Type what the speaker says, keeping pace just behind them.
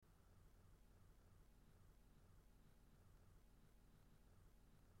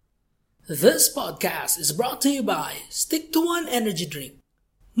This podcast is brought to you by Stick to One Energy Drink.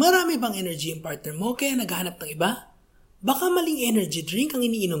 Marami bang energy yung partner mo kaya naghahanap ng iba? Baka maling energy drink ang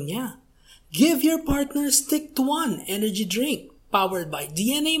iniinom niya. Give your partner Stick to One Energy Drink powered by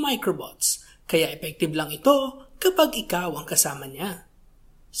DNA Microbots. Kaya effective lang ito kapag ikaw ang kasama niya.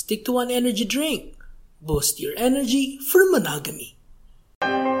 Stick to One Energy Drink. Boost your energy for monogamy.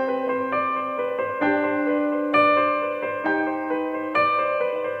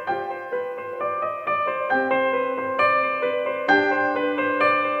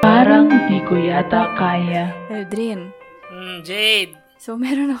 Parang di ko yata kaya. Aldrin, Jade. so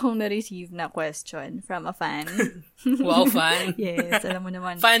meron akong na-receive na question from a fan. Wow, fan. Yes, alam mo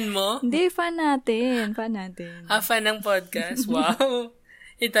naman. Fan mo? Hindi, fan natin. Fan ng podcast? Wow.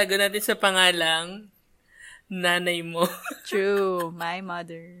 Itago natin sa pangalang nanay mo. True, my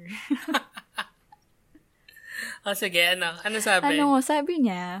mother. Sige, ano sabi? Sabi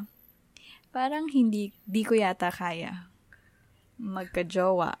niya, parang di ko yata kaya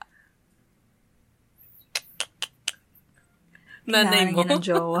magka-jowa. Nanay mo? Kailangan niya ng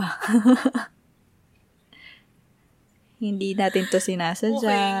jowa. Hindi natin to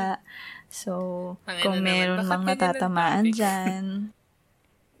sinasadya. Okay. So, Tangina kung naman. meron Bakit mang ganyan ang natatamaan topic? dyan,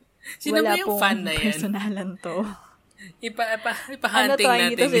 Sino wala ba yung pong fan na yan? personalan to. Ipa-hunting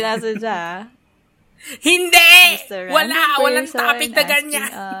Hindi natin. to sinasadya. Hindi! Just a Walang random topic na person ganyan.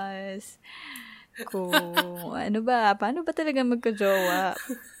 asking us kung paano ba talaga magka-jowa?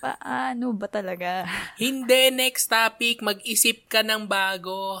 Paano ba talaga? Hindi, next topic, mag-isip ka ng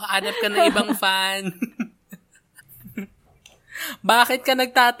bago, hanap ka ng ibang fan. Bakit ka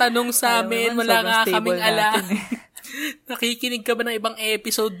nagtatanong sa amin? Wala nga kaming alam. Nakikinig ka ba ng ibang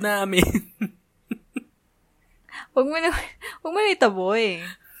episode namin? Huwag mo na itaboy.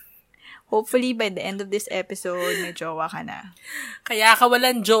 Hopefully, by the end of this episode, may jowa ka na. Kaya ka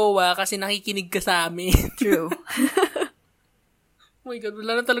walang jowa kasi nakikinig ka sa amin. True. Oh my God,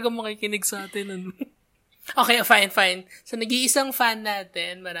 wala na talaga makikinig sa atin. Okay, fine. So, nag-iisang fan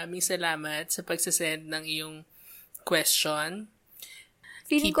natin. Maraming salamat sa pagsasend ng iyong question.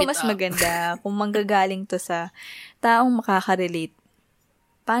 Feeling Keep ko it mas up. maganda kung manggagaling to sa taong makaka-relate.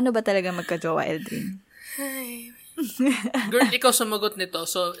 Paano ba talaga magka-jowa, Eldrin? Ay. Girl, ikaw sumagot nito.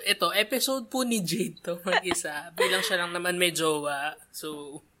 So, ito, episode po ni Jade to, mag-isa. Bilang siya lang naman may jowa.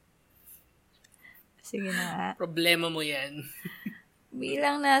 So, Sige na. problema mo yan.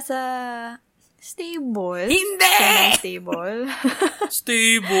 Bilang nasa stable. Hindi! Stable.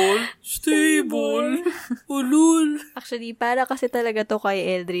 Stable. Ulul. Actually, para kasi talaga to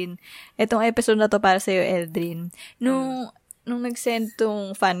kay Eldrin. Etong episode na to para sa'yo, Eldrin. Nung nag-send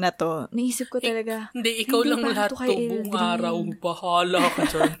tong fan na to, naisip ko talaga, Hindi, ikaw lang para lahat to to. kay Buong Eldrin. araw, bahala ka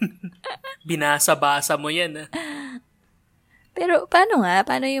dyan. Binasa-basa mo yan, Pero, paano nga?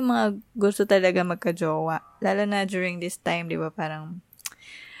 Paano yung mga gusto talaga magka-jowa? Lalo na during this time, di ba? Parang,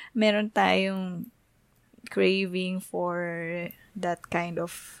 meron tayong craving for that kind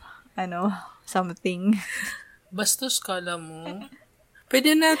of, something. Bastos kala mo.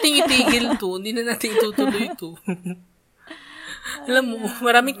 Pwede nating itigil to. Hindi na natin itutuloy to. Alam mo,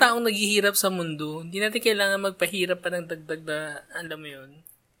 maraming taong naghihirap sa mundo. Hindi natin kailangan magpahirap pa ng dagdag na, alam mo yun.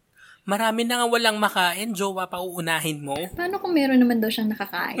 Marami na nga walang makain, jowa pa uunahin mo. Paano kung meron naman daw siyang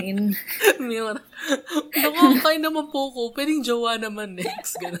nakakain? Nakakain naman po ko, pwedeng jowa naman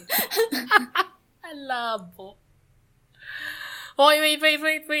next. Ganun. Alabo. Okay,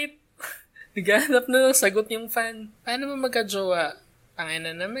 wait. Naghahanap na ng sagot yung fan. Paano mo magka-jowa? Tangin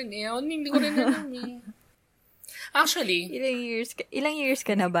na naman eh. Ako hindi ko rin alam eh. Actually, Ilang years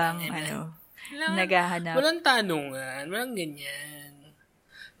ka na bang, naghahanap? walang tanungan. Walang ganyan.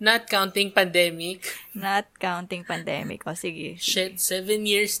 Not counting pandemic. Not counting pandemic. O, sige. Shit, 7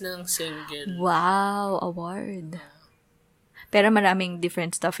 years ng single. Wow, award. Pero maraming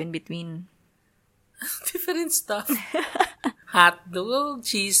different stuff in between. Different stuff. Hotdog,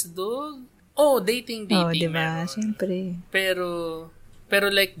 cheese dog. Oh, dating. Diba? Meron. Siyempre. Pero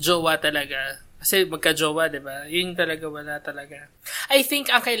like jowa talaga. Kasi magka-jowa, diba? Yun talaga, wala talaga. I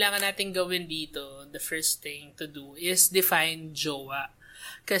think ang kailangan natin gawin dito, the first thing to do is define jowa.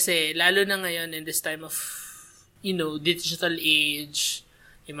 Kasi lalo na ngayon in this time of, digital age,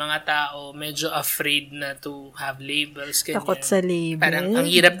 yung mga tao medyo afraid na to have labels. Ganyan. Takot sa label. Parang ang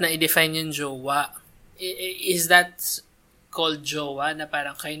hirap na i-define yung jowa. Is that called jowa na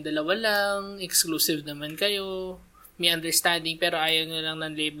parang kayong dalawa lang, exclusive naman kayo, may understanding pero ayaw nyo lang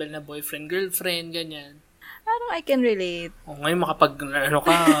ng label na boyfriend, girlfriend, ganyan. Parang I can relate. O ngayon ka,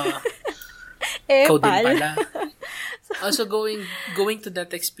 ikaw din pal. pala. Also going to that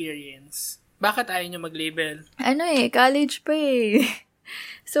experience, bakit ayaw nyo mag-label? College pa eh.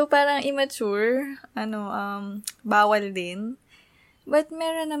 So, parang immature, bawal din. But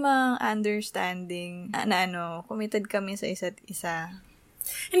meron namang understanding na committed kami sa isa't isa.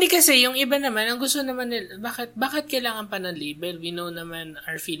 Hindi kasi, yung iba naman, ang gusto naman nila, bakit kailangan pa ng label? We know naman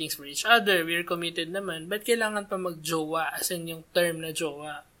our feelings for each other, we're committed naman, but kailangan pa mag-jowa, as in yung term na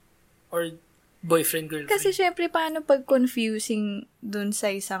jowa? Or boyfriend, girlfriend? Kasi syempre, paano pag confusing dun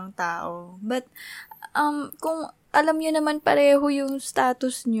sa isang tao? But, kung alam nyo naman pareho yung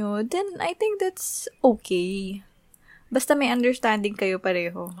status nyo, then I think that's okay. Basta may understanding kayo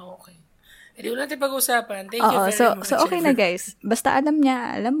pareho. Okay. Hindi ko natin pag-usapan. Thank you very much. So okay na guys. Basta alam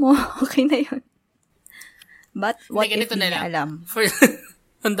niya, alam mo, okay na yun. But, what if hindi niya alam?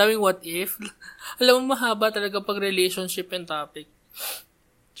 Ang daming what if. Alam mo, mahaba talaga pag relationship yung topic.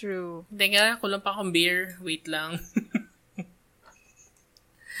 True. Teka, kulang pa akong beer. Wait lang.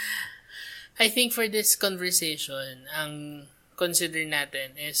 I think for this conversation, ang consider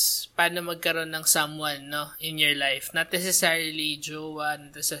natin is paano magkaroon ng someone, no, in your life. Not necessarily jowa,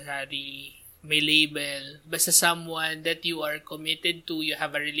 not necessarily may label, basta someone that you are committed to, you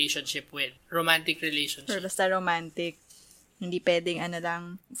have a relationship with. Romantic relationship. Or basta romantic. Hindi pwedeng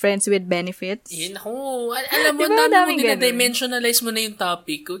lang, friends with benefits. Yun, alam mo, diba, dami mo dimensionalize mo na yung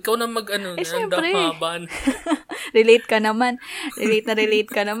topic. Ikaw na syempre. nagdakaban. Relate ka naman.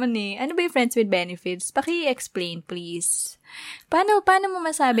 Relate ka naman eh. Ano ba yung friends with benefits? Paki-explain, please. Paano mo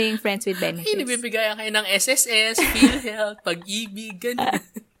masabing friends with benefits? Ay, nabibigayan kayo ng SSS, PhilHealth, Pag-ibig, ganyan.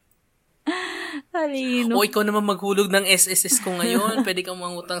 Talino. O, ikaw naman maghulog ng SSS ko ngayon. Pwede kang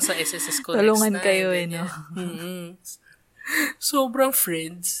mangutang sa SSS ko tulungan next time. kayo no? Sobrang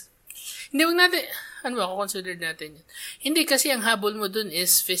friends. Hindi, wag natin, consider natin yun. Hindi, kasi ang habol mo dun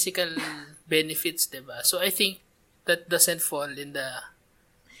is physical benefits, diba? So, I think that doesn't fall in the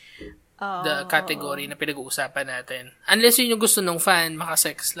category na pinag-uusapan natin. Unless yun yung gusto ng fan,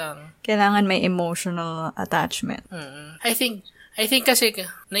 makasex lang. Kailangan may emotional attachment. I think kasi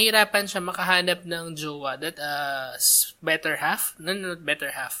nahirapan siya makahanap ng jowa that better half. No, not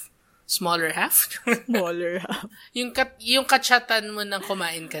better half. Smaller half? Smaller half. yung katsatan mo nang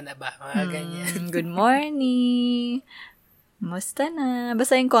kumain ka na ba? Mga ganyan. Good morning. Musta na?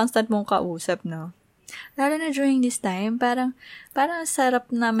 Basta yung constant mong kausap, no? Lalo na during this time, parang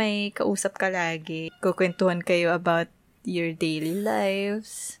sarap na may kausap ka lagi. Kukwentuhan kayo about your daily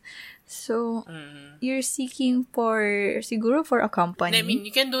lives. So, you're seeking siguro for a company. I mean,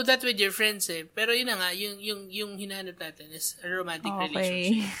 you can do that with your friends eh. Pero yun na nga, yung hinahanap natin is a romantic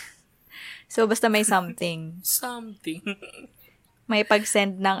relationship. So, basta may something. Something. May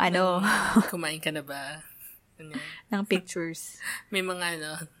pag-send ng Kumain ka na ba? ng pictures. May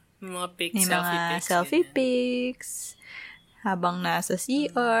mga pics, may mga selfie pics. Habang nasa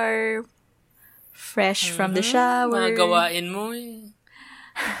CR. Fresh from the shower. Mga gawain mo eh.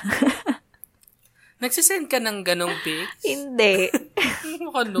 Nagsisend ka ng ganong pics? Hindi.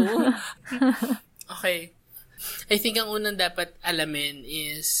 Ano? Okay. I think ang unang dapat alamin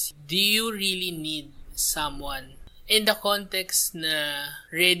is, do you really need someone? In the context na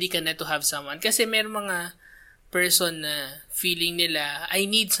ready ka na to have someone. Kasi may mga person na feeling nila, I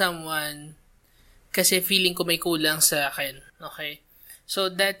need someone kasi feeling ko may kulang sa akin. Okay? So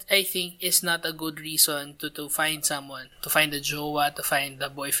that, I think, is not a good reason to find someone. To find a jowa, to find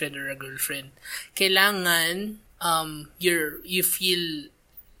a boyfriend or a girlfriend. Kailangan, you feel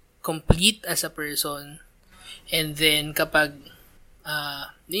complete as a person. And then, kapag,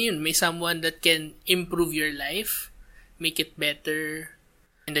 may someone that can improve your life, make it better,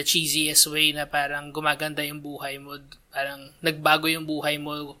 in the cheesiest way na parang gumaganda yung buhay mo, parang nagbago yung buhay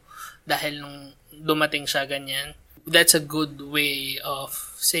mo dahil nung dumating siya ganyan. That's a good way of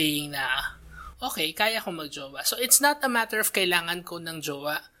saying na, okay, kaya ko mag-jowa. So, it's not a matter of kailangan ko ng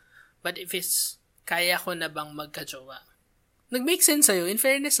jowa, but if it's, kaya ko na bang magka-jowa? Nag-make sense sa'yo? In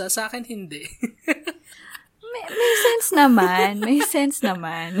fairness, sa akin hindi. May sense naman. May sense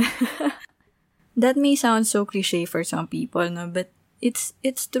naman. That may sound so cliche for some people, no? But it's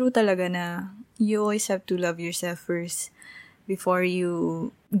true talaga na you always have to love yourself first before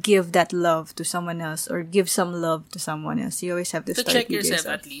you give that love to someone else or give some love to someone else. You always have to start check with yourself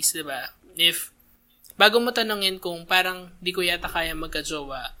at least, diba? If, bago mo tanongin kung parang di ko yata kaya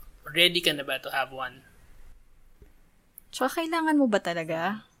magka-jowa, ready ka na ba to have one? Tsaka kailangan mo ba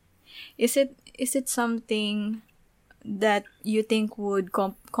talaga? Is it something that you think would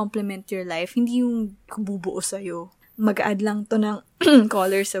complement your life? Hindi yung bubuo sa'yo. Mag-add lang to ng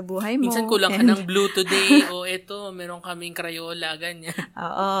color sa buhay mo. Minsan kulang ka ng blue today. O eto, meron kaming Crayola, ganyan.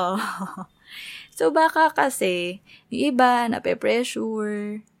 Oo. So, baka kasi, yung iba,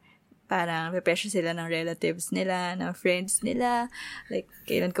 nape-pressure. parang pressure sila ng relatives nila, ng friends nila, like,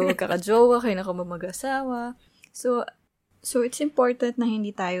 kailan ka magkakajowa, kailan ka mag-asawa. So, it's important na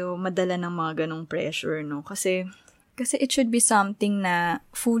hindi tayo madala ng mga ganong pressure, no? Kasi it should be something na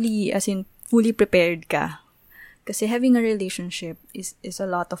fully prepared ka. Kasi having a relationship is a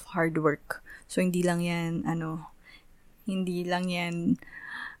lot of hard work. So, hindi lang yan,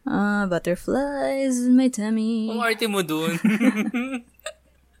 butterflies in my tummy. Ang arte mo dun.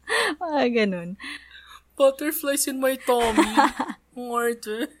 Mga ganun. Butterflies in my tummy. Ang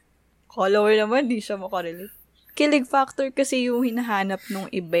arte. Follower naman, di siya makarelate. Kilig factor kasi yung hinahanap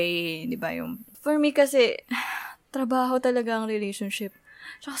nung iba di ba yung... For me kasi, trabaho talaga ang relationship.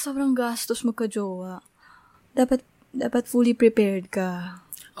 Tsaka sobrang gastos magka-jowa. Dapat fully prepared ka.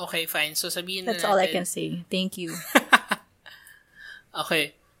 Okay, fine. So, sabihin na That's all I can say. Thank you.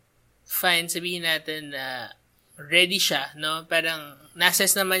 Okay. Fine, sabihin natin na ready siya, no? Parang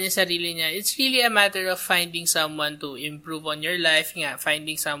nassess naman yung sarili niya. It's really a matter of finding someone to improve on your life. Nga,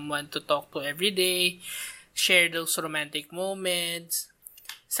 finding someone to talk to every day, share those romantic moments.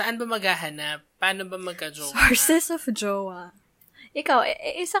 Saan ba maghahanap? Paano ba magka-jowa? Sources of jowa. Ikaw,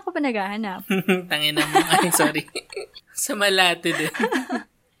 isa ko pa naghahanap. Tangina mo. Ay, sorry. Sa Malate din.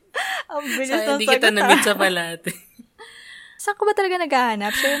 Ang bilis Sayang, ng hindi kita sagot, na-meet sa Malate. Saan ko ba talaga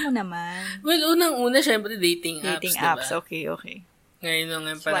naghahanap? Share mo naman. Well, unang-una, syempre, dating apps, Dating diba? apps, okay. Ngayon lang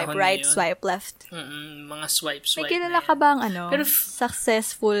ang panahon Swipe right, ngayon. swipe left. Mga swipe May kilala na ka yan. bang Pero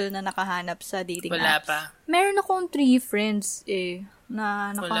successful na nakahanap sa dating wala apps? pa. Meron akong 3 friends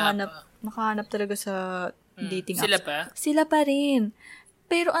na Wala nakahanap talaga sa dating apps. Sila pa? Sila pa rin.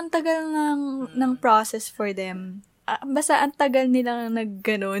 Pero ang tagal ng process for them. Basta ang tagal nilang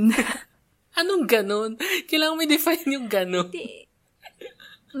nagganon. Anong ganon? Kailangan may define yung ganon.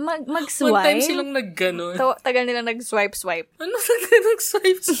 Mag-swipe. One time silang nagganon. Tagal nilang nag-swipe. Ano nag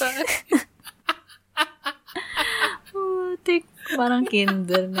swipe sa Putik. Parang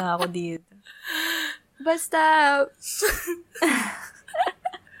kinder na ako dito. Basta,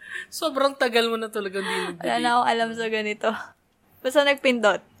 sobrang tagal mo na talaga din. wala na akong alam sa ganito. Basta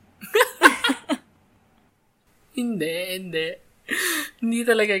nagpindot. Hindi. Hindi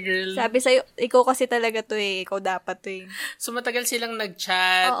talaga, girl. Sabi sa'yo, ikaw kasi talaga to ikaw dapat to So, matagal silang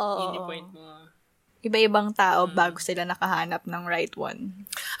nag-chat. Oo. Yun yung point mo. Iba-ibang tao bago sila nakahanap ng right one.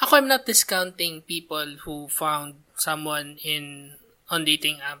 Ako, I'm not discounting people who found someone on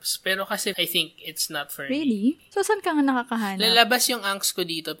dating apps. Pero kasi, I think it's not for me. Really? So, saan ka nga nakakahanap? Lalabas yung angst ko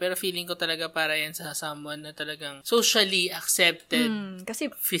dito, pero feeling ko talaga para yan sa someone na talagang socially accepted, Kasi,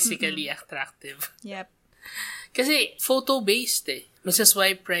 physically attractive. yep. Kasi, photo-based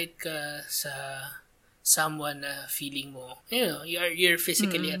Magsaswipe right ka sa someone na feeling mo, you're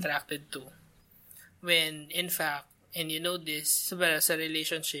physically attracted to. When, in fact, and you know this, sa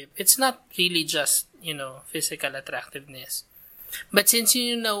relationship, it's not really just, physical attractiveness. But since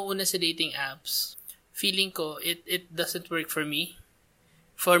yun yung nauuna sa dating apps, feeling ko, it doesn't work for me.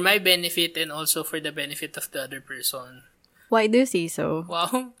 For my benefit and also for the benefit of the other person. Why do you say so?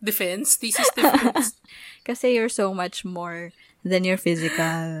 Wow, defense? Thesis defense. Kasi you're so much more than your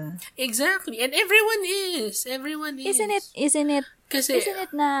physical. Exactly. And everyone is. Everyone is. Isn't it Kasi,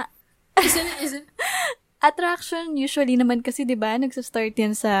 na isn't attraction usually naman kasi 'di ba nagsa-start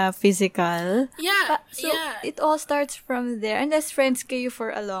yan sa physical. Yeah. So yeah. it all starts from there unless friends kayo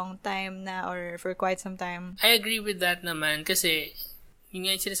for a long time na or for quite some time. I agree with that naman kasi yun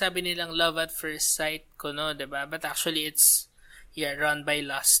nga yung sinasabi nilang love at first sight ko, no? Diba? But actually, it's, run by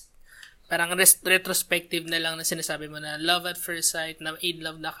lust. Parang retrospective na lang na sinasabi mo na love at first sight, na in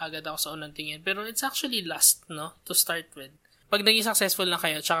love na kagad ako sa unang tingin. Pero it's actually lust, no? To start with. Pag naging successful na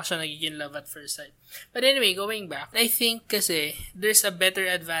kayo, tsaka siya nagiging love at first sight. But anyway, going back, I think kasi there's a better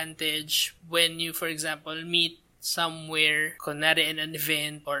advantage when you, for example, meet somewhere, kunwari in an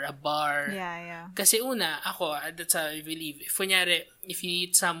event or a bar. Yeah. Kasi una, ako, that's how I believe. Kunyari, if you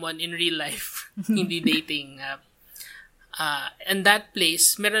meet someone in real life, hindi dating app, and that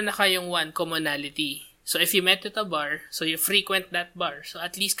place, meron na kayong one commonality. So, if you met at a bar, so you frequent that bar. So,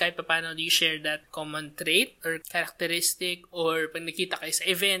 at least kahit paano you share that common trait or characteristic or pag nakita kayo sa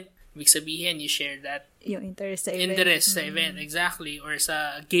event, ibig sabihin, you share that Yung interest sa event. interest sa event, exactly. Or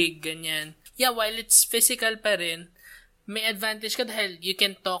sa gig, ganyan. Yeah, while it's physical pa rin, may advantage ka dahil you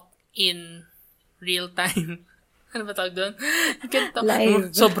can talk in real time. Ano ba tawag doon? You can talk.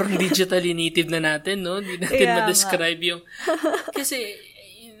 Live. Sobrang digitally native na natin, no? Hindi natin Yeah, ma-describe yung... Kasi,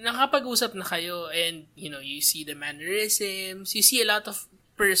 nakapag-usap na kayo and, you see the mannerisms, you see a lot of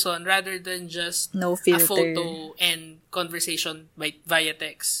person rather than just No a filter. photo and conversation via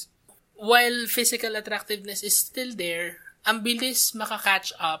text. While physical attractiveness is still there, ang bilis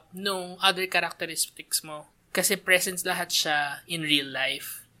makakatch up nung other characteristics mo. Kasi present lahat siya in real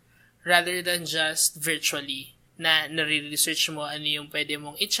life. Rather than just virtually. Na nare-research mo ano yung pwede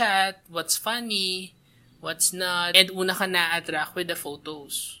mong i-chat, what's funny, what's not, and una ka na-attract with the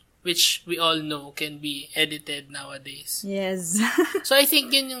photos. Which we all know can be edited nowadays. Yes. So I think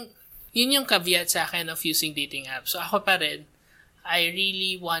yun yung caveat sa akin of using dating apps. So ako pa rin, I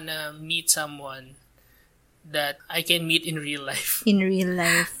really wanna meet someone that I can meet in real life. In real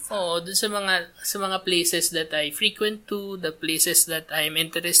life. Oo, dun sa mga places that I frequent to, the places that I'm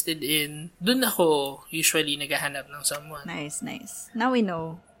interested in, dun ako usually naghahanap ng someone. Nice. Now we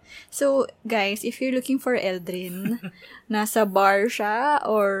know. So, guys, if you're looking for Eldrin, nasa bar siya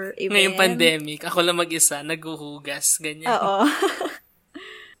or event. Ngayong pandemic, ako lang mag-isa, naghuhugas, ganyan. Oo.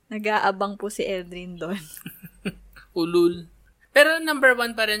 Nag-aabang po si Eldrin doon. Ulul. Pero number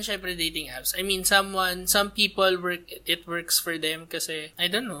one pa rin syempre dating apps. I mean, some people it works for them kasi, I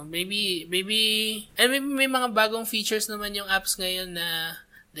don't know, maybe may mga bagong features naman yung apps ngayon na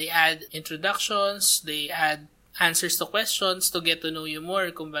they add introductions, they add answers to questions to get to know you more,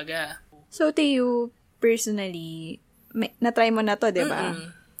 kumbaga. So, to you, personally, na-try mo na to, di ba?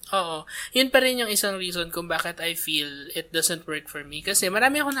 Oo. Yun pa rin yung isang reason kung bakit I feel it doesn't work for me. Kasi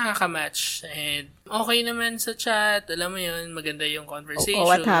marami ako nakakamatch. And okay naman sa chat. Alam mo yun, maganda yung conversation.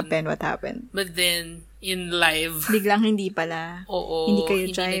 Oh, what happened? But then, in live, biglang hindi pala. Oo. Hindi kayo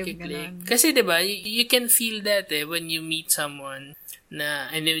jive. Ganun. Kasi diba, you can feel that when you meet someone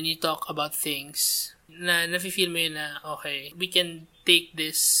na, and then when you talk about things, na nafe-feel mo yun na, okay, we can take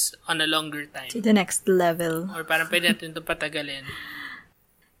this on a longer time. To the next level. Or parang pwede natin ito patagalin.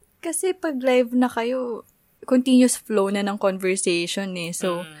 Kasi pag live na kayo, continuous flow na ng conversation eh.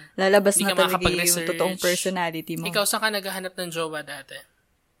 So, lalabas na talaga yung totoong personality mo. Ikaw, saan ka naghahanap ng jowa dati?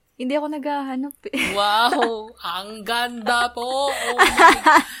 Hindi ako naghahanap eh. Wow! Ang ganda po! Oh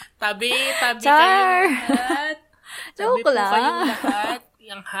my. Tabi kayong lahat. Joke tabi lang. Po kayong lahat.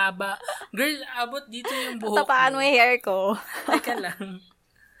 Yung haba. Girl, abot dito yung buhok. Tapaan mo yung hair ko. Teka lang.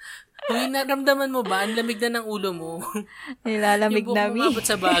 Uy, naramdaman mo ba? Ang lamig na ng ulo mo. Nilalamig na mi. Yung buhok mo umabot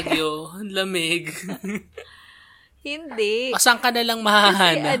sa Baguio. Ang lamig. Hindi. Saan ka na lang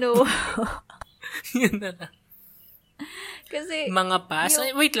mahahanap? Yun na lang. Kasi, mga pass?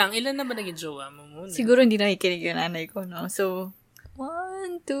 Wait lang, ilan na ba naging jowa mo muna? Siguro hindi nakikinig yung nanay ko, no? So,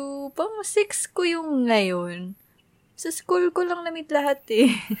 1, 2, 6 ko yung ngayon. Sa school ko lang na-meet lahat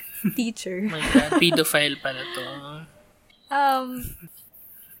eh. Teacher. Oh my God, pedophile pala to.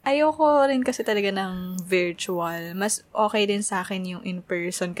 Ayoko rin kasi talaga ng virtual. Mas okay din sa akin yung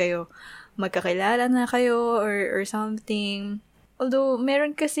in-person kayo. Magkakilala na kayo or something. Although,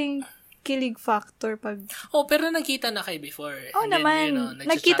 meron kasing kilig factor pag... Oh, pero nagkita na kayo before. Oh, naman.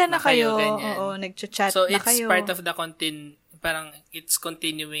 Nagkita na kayo. Oo, nagchat so, na kayo. So, it's part of the parang it's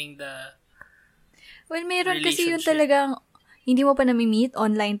continuing the well, meron kasi yun talagang hindi mo pa nami-meet,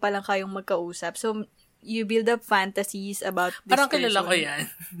 online pa lang kayong magkausap. So, you build up fantasies about this parang person. kilala ko yan.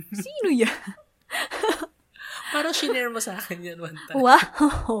 Sino yan? Parang shinare mo sa akin yan one time.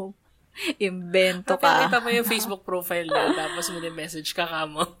 Wow! Invento ka. Pakita mo yung Facebook profile na, tapos mo yung message ka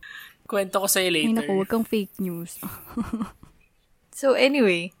mo. Kwento ko sa'yo later. Ay naku, huwag kang fake news. So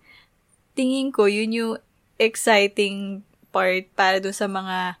anyway, tingin ko yun yung exciting part para doon sa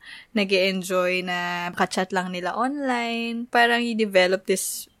mga nag-e-enjoy na makachat lang nila online. Parang you develop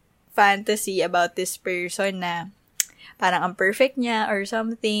this fantasy about this person na parang ang perfect niya or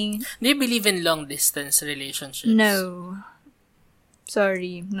something. Do you believe in long-distance relationships? No.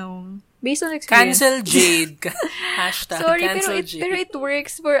 Sorry, no. Based on experience. Cancel Jade. Hashtag Sorry, cancel Jade. pero it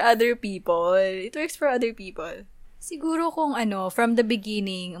works for other people. It works for other people. Siguro kung from the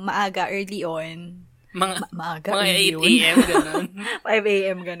beginning, maaga, early on. Maaga, mga early 8 a.m. ganun. 5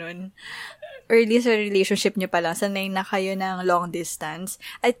 a.m. ganun. Early sa relationship niyo pa lang, sanay na kayo ng long distance,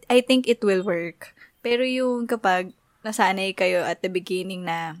 I think it will work. Pero yung kapag nasanay kayo at the beginning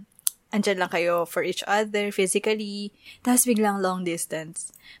na andyan lang kayo for each other physically, tapos biglang long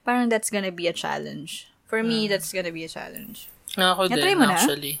distance, parang that's gonna be a challenge. For me, that's gonna be a challenge. Ako Na-try din, mo na?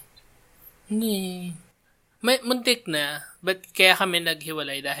 actually. Hindi. Muntik na, but kaya kami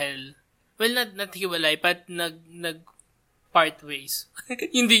naghiwalay dahil, well, not hiwalay, but part ways.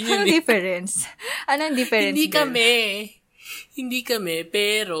 Hindi yun. Anong difference? Anong difference? Hindi kami,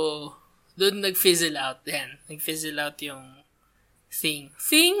 pero doon nag-fizzle out yan. Nag-fizzle out yung thing.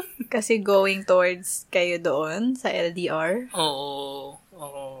 Kasi going towards kayo doon sa LDR? Oo.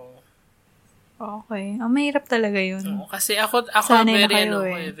 Okay. Mahirap talaga yun. Oo, kasi ako Sanay na very,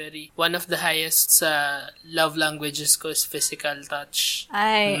 kayo very, one of the highest sa love languages ko is physical touch.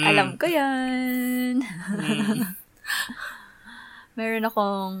 Ay, alam ko yan. Meron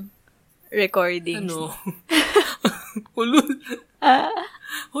akong recordings. Ano? Ulul.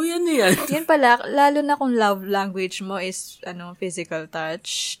 Yan na yan. Yan pala, lalo na kung love language mo is, physical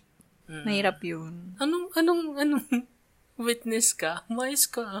touch. Mahirap yun. Anong witness ka? Mais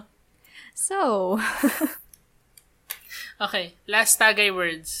ka. So, okay, last tagay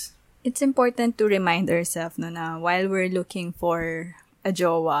words. it's important to remind ourselves na while we're looking for a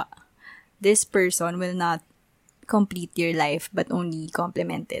jowa, this person will not complete your life but only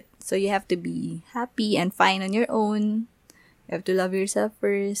complement it. So you have to be happy and fine on your own. You have to love yourself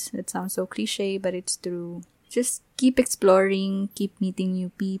first. That sounds so cliche, but it's true. Just keep exploring, keep meeting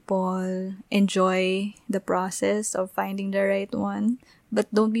new people, enjoy the process of finding the right one. But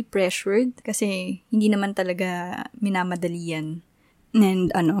don't be pressured kasi hindi naman talaga minamadali yan.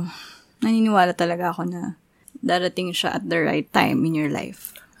 And naniniwala talaga ako na darating siya at the right time in your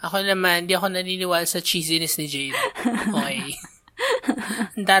life. Ako naman, di ako naniniwala sa cheesiness ni Jade. Okay.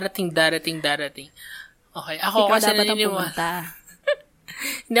 Darating. Okay, ako Ikaw kasi dapat ang naniniwala. pumunta.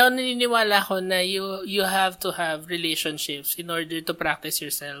 Hindi ako naniniwala ko na you have to have relationships in order to practice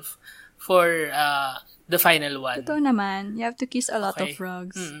yourself for the final one. Totoo naman. You have to kiss a lot Okay. of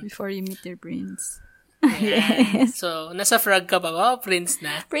frogs before you meet your prince. Ayan. So, nasa frog ka pa ba? Prince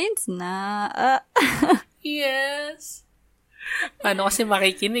na? Prince na. Yes. Paano kasi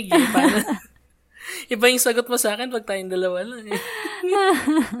makikinig eh? Paano? Iba yung sagot mo sa akin pag tayong dalawa lang eh.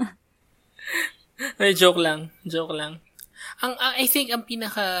 Ay, joke lang. I think ang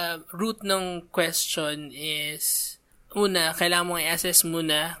pinaka-root ng question is, una, kailangan mo i-assess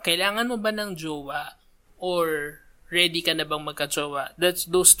muna, kailangan mo ba ng jowa or ready ka na bang magka-jowa?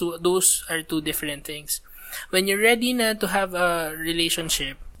 Those are two different things. When you're ready na to have a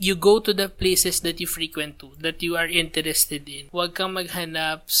relationship, you go to the places that you frequent to, that you are interested in. Huwag kang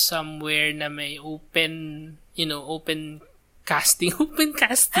maghanap somewhere na may open casting. Open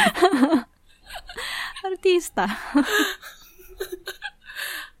casting. Artista.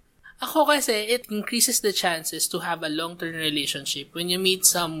 Ako kasi, it increases the chances to have a long-term relationship when you meet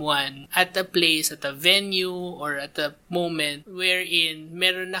someone at a place, at a venue, or at a moment wherein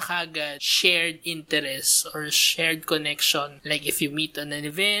meron na kagad shared interests or shared connection. Like if you meet on an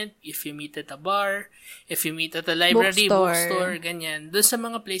event, if you meet at a bar, if you meet at a library, bookstore, ganyan. Doon sa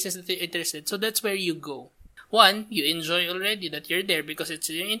mga places that you're interested. So that's where you go. One, you enjoy already that you're there because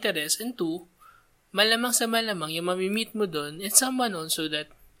it's your interest. And two, malamang sa malamang, yung mamimit mo doon, it's someone also that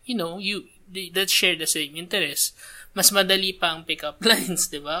that share the same interest. Mas madali pang pick-up lines,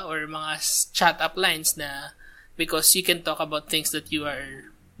 di ba? Or mga chat-up lines na because you can talk about things that you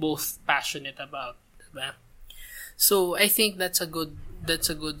are both passionate about, di ba? So, I think that's a good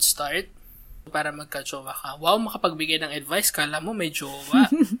start para magka-jowa ka. Wow, makapagbigay ng advice, kala mo may jowa.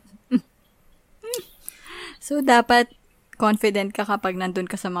 So, dapat confident ka kapag nandun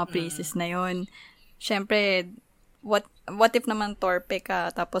ka sa mga places na yon. Siyempre, what if naman torpe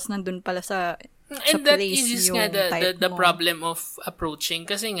ka tapos nandun pala sa And that place is yung nga type the mo. problem of approaching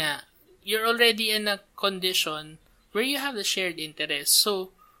kasi nga you're already in a condition where you have the shared interest.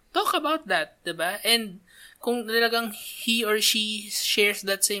 So talk about that, 'di ba? And kung talagang he or she shares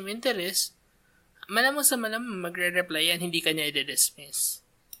that same interest, malamang sa malamang magre-reply yan, hindi kanya i-dismiss.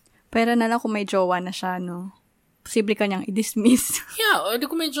 Pero na lang kung may jowa na siya, no? Posible ka niyang i-dismiss. Yeah, o di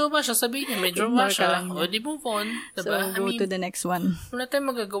kung may jowa siya, sabihin niya, may jowa Ignore ka siya, lang niya. o di move on, So, diba? go to the next one. Wala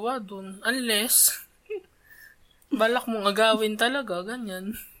tayong magagawa dun. Unless, balak mong agawin talaga,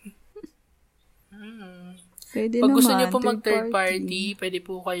 ganyan. Pwede Pag naman, gusto niyo po mag-third party, pwede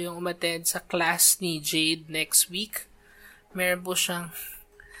po kayong umattend sa class ni Jade next week. Meron po siyang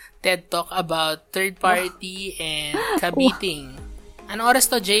TED Talk about third party and kabiting. Anong oras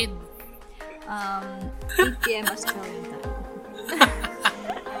to, Jade? 8 p.m. Australian time.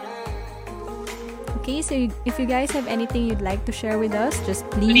 Okay, so if you guys have anything you'd like to share with us, just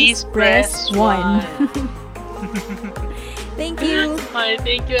please press 1. Thank you. Hi,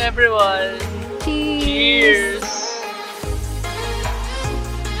 thank you everyone. Cheers. Cheers.